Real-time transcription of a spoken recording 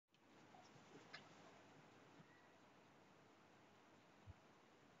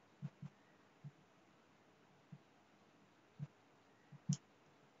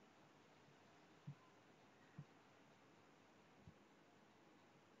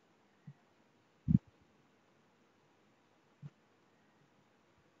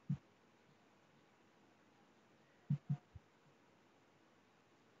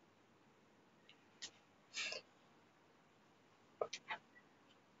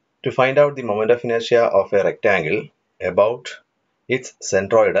To find out the moment of inertia of a rectangle about its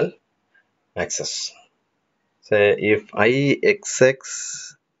centroidal axis. Say if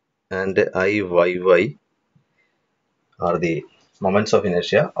Ixx and Iyy are the moments of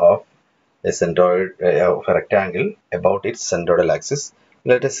inertia of a centroid of a rectangle about its centroidal axis,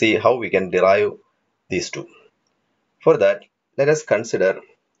 let us see how we can derive these two. For that, let us consider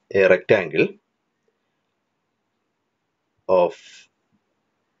a rectangle of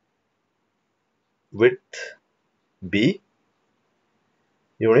width b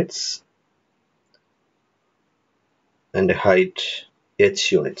units and height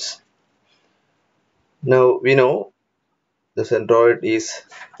h units. Now we know the centroid is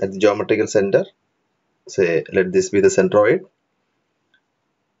at the geometrical center. Say let this be the centroid.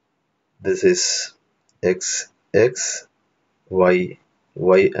 This is x x y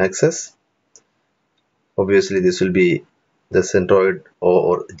y axis. Obviously this will be the centroid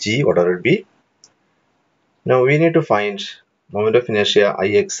or g, whatever it be. Now we need to find moment of inertia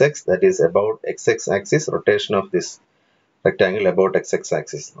Ixx, that is about xx axis, rotation of this rectangle about xx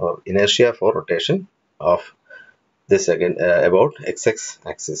axis, or inertia for rotation of this again about xx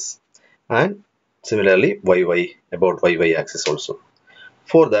axis, and similarly yy about yy axis also.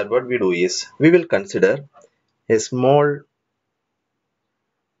 For that, what we do is we will consider a small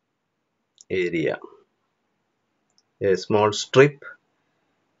area, a small strip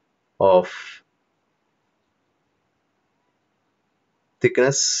of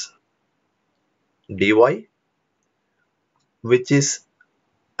thickness dy, which is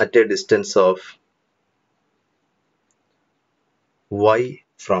at a distance of y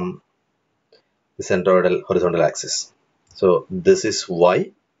from the centroidal horizontal axis. So this is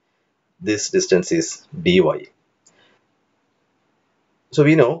y, this distance is dy. So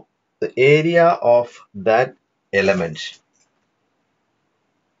we know the area of that element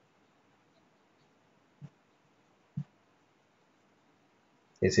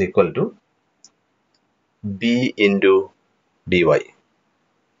is equal to b into dy.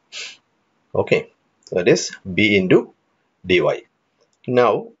 Okay, so that is b into dy.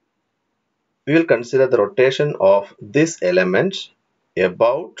 Now we will consider the rotation of this element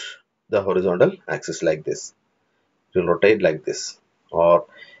about the horizontal axis like this. It will rotate like this. Or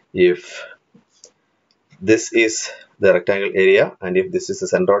if this is the rectangle area and if this is the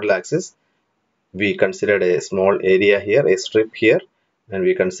centroidal axis, we considered a small area here, a strip here, and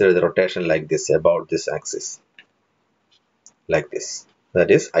we consider the rotation like this about this axis, like this. That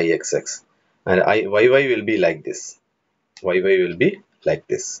is Ixx. And Yy will be like this. Yy will be like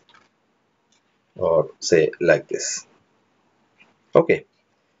this, or say like this. Okay.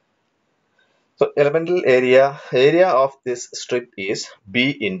 So elemental area of this strip is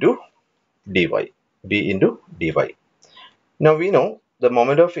b into dy. b into dy. Now we know the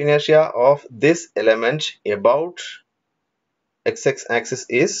moment of inertia of this element about xx axis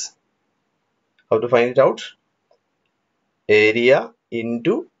is, how to find it out? Area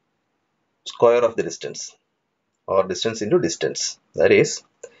into square of the distance, or distance into distance. That is,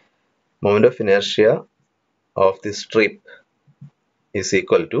 moment of inertia of the strip is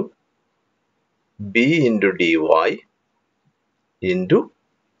equal to b into dy into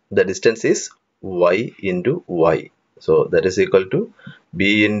the distance is y into y. So that is equal to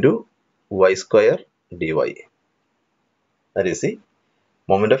b into y square dy. That is the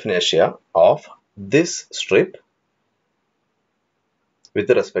moment of inertia of this strip with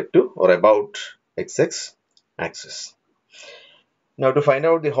respect to or about xx axis. Now to find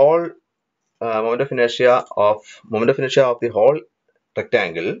out the whole moment of inertia of the whole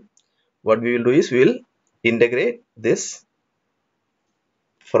rectangle, what we will do is we will integrate this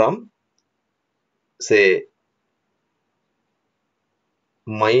from, say,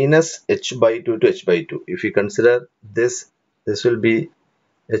 minus h by 2 to h by 2. If you consider this will be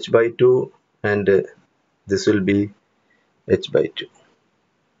h by 2 and this will be h by 2,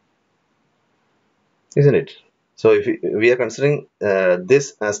 isn't it? So if we are considering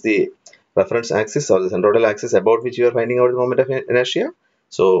this as the reference axis or the centroidal axis about which you are finding out the moment of inertia,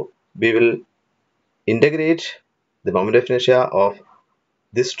 so we will integrate the moment of inertia of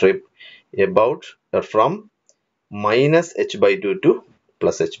this strip about from minus h by 2 to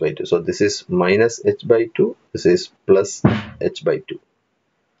plus h by 2. So this is minus h by 2, this is plus h by 2,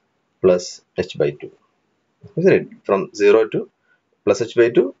 plus h by 2, isn't it? From 0 to plus h by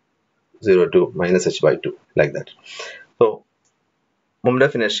 2, 0 to minus h by 2, like that. So moment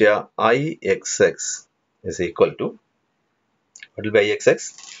of inertia Ixx is equal to, what will be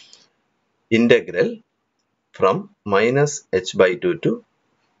Ixx? Integral from minus h by 2 to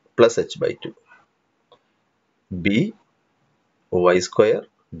plus h by 2, b y square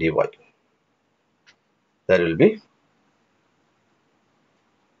dy. That will be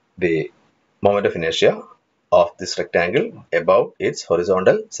the moment of inertia of this rectangle about its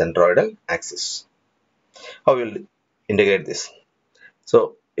horizontal centroidal axis. How will integrate this?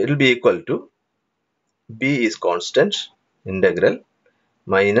 So it will be equal to b is constant integral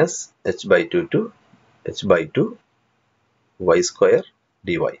minus h by 2 to h by 2 y square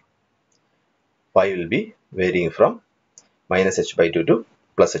dy. Y will be varying from minus h by 2 to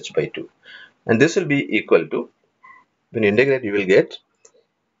plus h by 2. And this will be equal to, when you integrate, you will get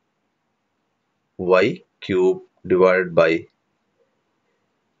y cube divided by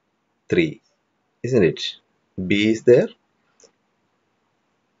 3, isn't it? B is there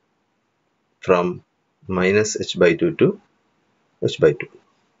from minus h by 2 to h by 2.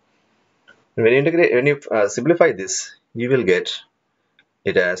 When you integrate, when you simplify this, you will get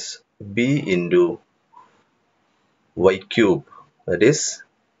it as b into y cube, that is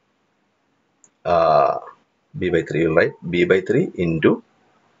b by 3, you'll write b by 3 into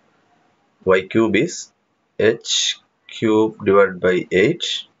y cube is h cube divided by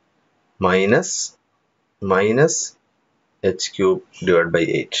 8 minus h cube divided by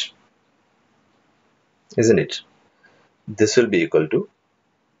 8, isn't it? This will be equal to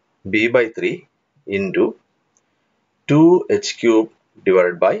b by 3 into 2h cube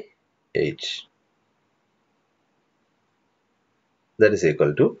divided by 8. That is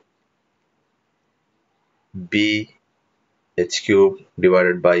equal to b h cube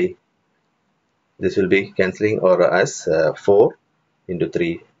divided by, this will be cancelling, or as 4 into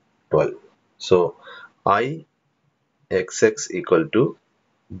 3, 12. So I xx equal to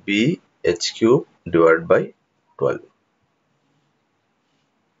b h cube divided by 12.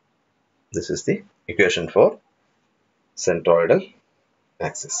 This is the equation for centroidal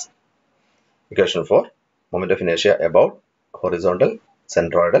axis. Equation for moment of inertia about horizontal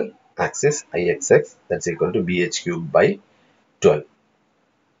centroidal axis Ixx, that's equal to bh cube by 12.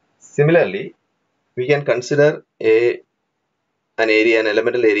 Similarly, we can consider an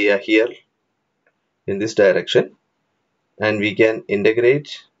elemental area here in this direction, and we can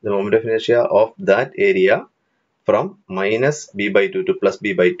integrate the moment of inertia of that area from minus b by 2 to plus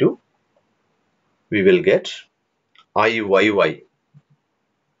b by 2. We will get Iyy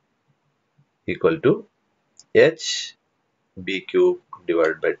equal to h b cube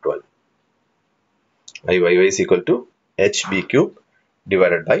divided by 12. Iyy is equal to h b cube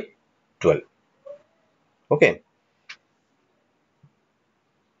divided by 12. Okay.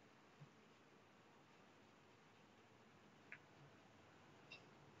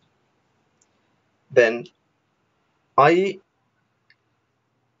 Then I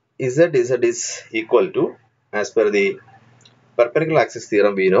z is equal to, as per the perpendicular axis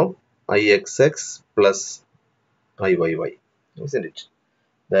theorem, we know Ixx plus Iyy, isn't it?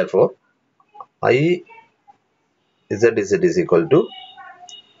 Therefore, Izz is equal to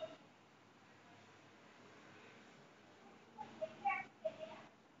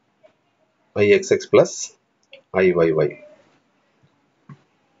Ixx plus Iyy.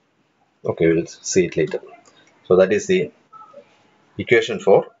 Okay, we'll see it later. So that is the equation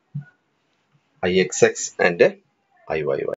for Ixx and Iyy.